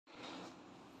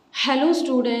Hello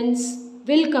students,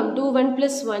 welcome to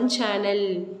 1+1 channel.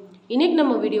 இன்னைக்கு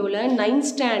நம்ம வீடியோல 9th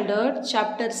standard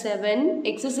chapter 7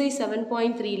 exercise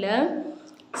 7.3ல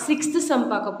 6th sum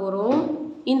பார்க்க போறோம்.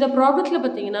 இந்த ப்ராப்ளத்துல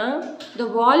பாத்தீங்கன்னா the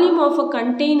volume of a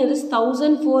container is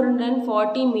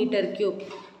 1440 meter cube.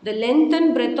 The length and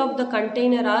breadth of the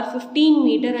container are 15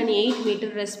 meter and 8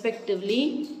 meter respectively.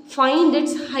 Find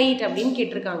its height அப்படினு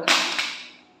கேட்டிருக்காங்க.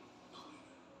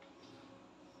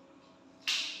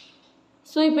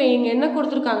 So, இப்போ இங்க என்ன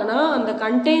கொடுத்திருக்காங்கன்னா அந்த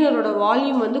கண்டெய்னரோட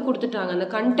வால்யூம் வந்து கொடுத்துட்டாங்க. அந்த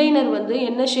கண்டெய்னர் வந்து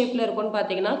என்ன ஷேப்ல இருக்கும்னு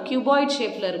பாத்தீங்கன்னா கியூபாய்ட்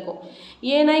ஷேப்ல இருக்கும்.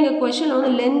 ஏன்னா இங்க क्वेश्चनல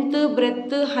வந்து லெந்த்,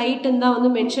 பிரெத், ஹைட் தான்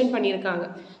வந்து மென்ஷன் பண்ணிருக்காங்க.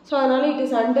 சோ அதனால it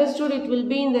is understood it will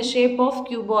be in the shape of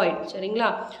cuboid.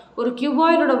 சரிங்களா? ஒரு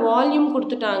கியூபாய்டோட வால்யூம்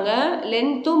கொடுத்துட்டாங்க,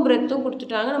 லெந்த்தும் பிரெத்தும்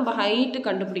கொடுத்துட்டாங்க, நம்ம ஹைட்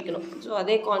கண்டுபிடிக்கணும். சோ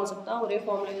அதே கான்செப்ட் தான் ஒரே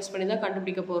ஃபார்முலா யூஸ் பண்ணி தான்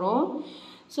கண்டுபிடிக்க போறோம்.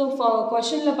 சோ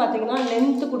क्वेश्चनல பாத்தீங்கன்னா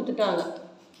லெந்த் கொடுத்துட்டாங்க.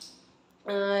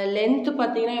 லென்த்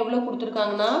பார்த்தீங்கன்னா எவ்வளோ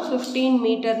கொடுத்துருக்காங்கன்னா 15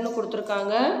 மீட்டர்னு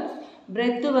கொடுத்துருக்காங்க,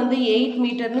 பிரெத்து வந்து 8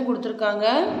 மீட்டர்னு கொடுத்துருக்காங்க.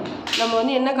 நம்ம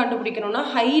வந்து என்ன கண்டுபிடிக்கணும்னா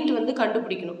ஹைட் வந்து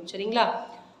கண்டுபிடிக்கணும். சரிங்களா?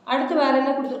 அடுத்து வேற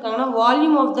என்ன கொடுத்துருக்காங்கன்னா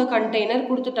வால்யூம் ஆஃப் த கண்டெய்னர்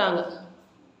கொடுத்துட்டாங்க.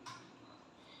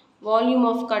 வால்யூம்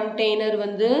ஆஃப் கண்டெய்னர்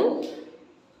வந்து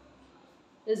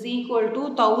is equal to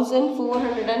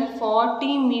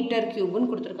 1440 மீட்டர் கியூப்னு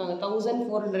கொடுத்துருக்காங்க.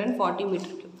 1440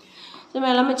 மீட்டர் கியூப். நம்ம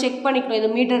எல்லாமே செக் பண்ணிக்கணும். இது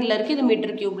மீட்டரில் இருக்குது, இது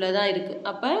மீட்டர் கியூப்பில் தான் இருக்குது.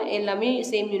 அப்போ எல்லாமே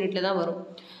சேம் யூனிட்டில் தான் வரும்.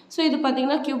 ஸோ இது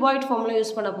பார்த்தீங்கன்னா கியூபாய்ட் ஃபார்மில்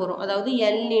யூஸ் பண்ண போகிறோம். அதாவது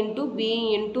L into B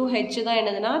into H தான்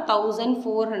என்னதுன்னா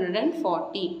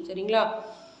 1440. சரிங்களா?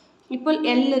 இப்போ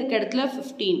L இருக்க இடத்துல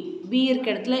 15, B இருக்க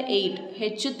இடத்துல 8,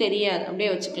 H தெரியாது,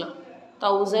 அப்படியே வச்சுக்கலாம்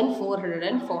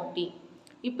 1440.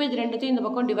 இப்போ இது ரெண்டுத்தையும் இந்த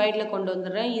பக்கம் டிவைடில் கொண்டு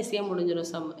வந்துடுறேன், ஈஸியாக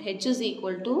முடிஞ்சிடும் some. H is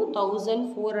equal to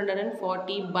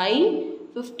 1440 by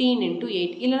 15 into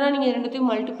 8. இல்லைனா நீங்கள் ரெண்டுத்தையும்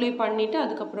மல்டிப்ளை பண்ணிவிட்டு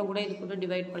அதுக்கப்புறம் கூட இது கூட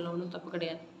டிவைட் பண்ணலாம், ஒன்றும் தப்பு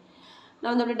கிடையாது. நான்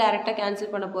வந்து அப்படியே டைரெக்டாக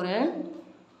கேன்சல் பண்ண போகிறேன்.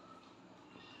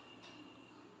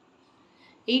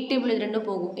 8 டேபிள் இது ரெண்டும்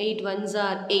போகும். 8 ones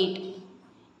are 8,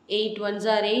 8 ones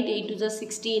are 8, 8 2s are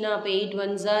 16. அப்போ 8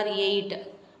 ones are 8.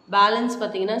 பேலன்ஸ்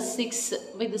பார்த்தீங்கன்னா 6,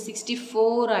 இது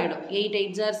 64 ஆகிடும். 8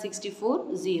 8s are 64,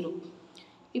 0.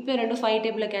 இப்போ ரெண்டு 5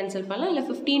 டேபிளில் கேன்சல் பண்ணலாம், இல்லை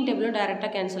 15 டேபிளும்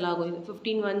டைரெக்டாக கேன்சல் ஆகும். இது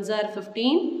 15 ones are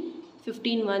 15,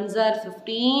 15 ones are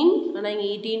 15, ஆனால் இங்கே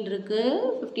 18 இருக்குது,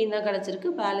 15 தான் கிடச்சிருக்கு,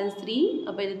 பேலன்ஸ் 3,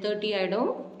 அப்போ இது 30 ஆகிடும்.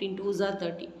 15 2s are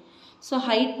 30. ஸோ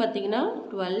ஹைட் பார்த்தீங்கன்னா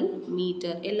 12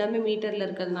 மீட்டர். எல்லாமே மீட்டரில்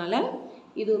இருக்கிறதுனால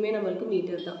இதுவுமே நம்மளுக்கு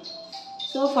மீட்டர் தான்.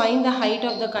 So find the height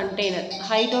of the container.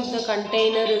 Height of the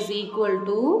container is equal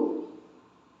to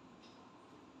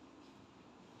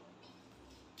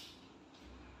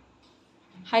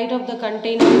height of the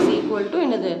container is equal to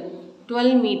என்னது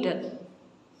 12 meter.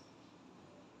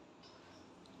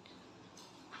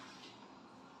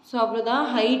 ஸோ அவ்வளோதான்,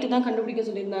 ஹைட்டு தான் கண்டுபிடிக்க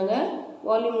சொல்லியிருந்தாங்க.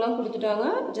 வால்யூம்லாம் கொடுத்துட்டாங்க,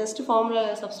 ஜஸ்ட்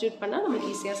ஃபார்முலாவில் சப்ஸ்டியூட் பண்ணால் நமக்கு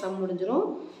ஈஸியாக சம் முடிஞ்சிடும்.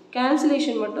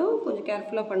 கேன்சலேஷன் மட்டும் கொஞ்சம்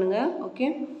கேர்ஃபுல்லாக பண்ணுங்கள். ஓகே,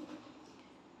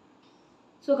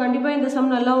 ஸோ கண்டிப்பாக இந்த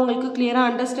சம் நல்லா உங்களுக்கு கிளியராக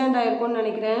அண்டர்ஸ்டாண்ட் ஆகிருக்கும்னு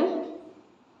நினைக்கிறேன்.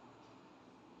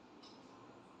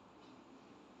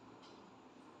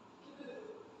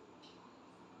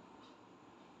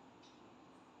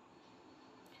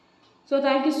 So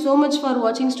thank you so much for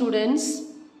watching students.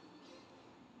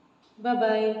 Bye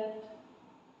bye.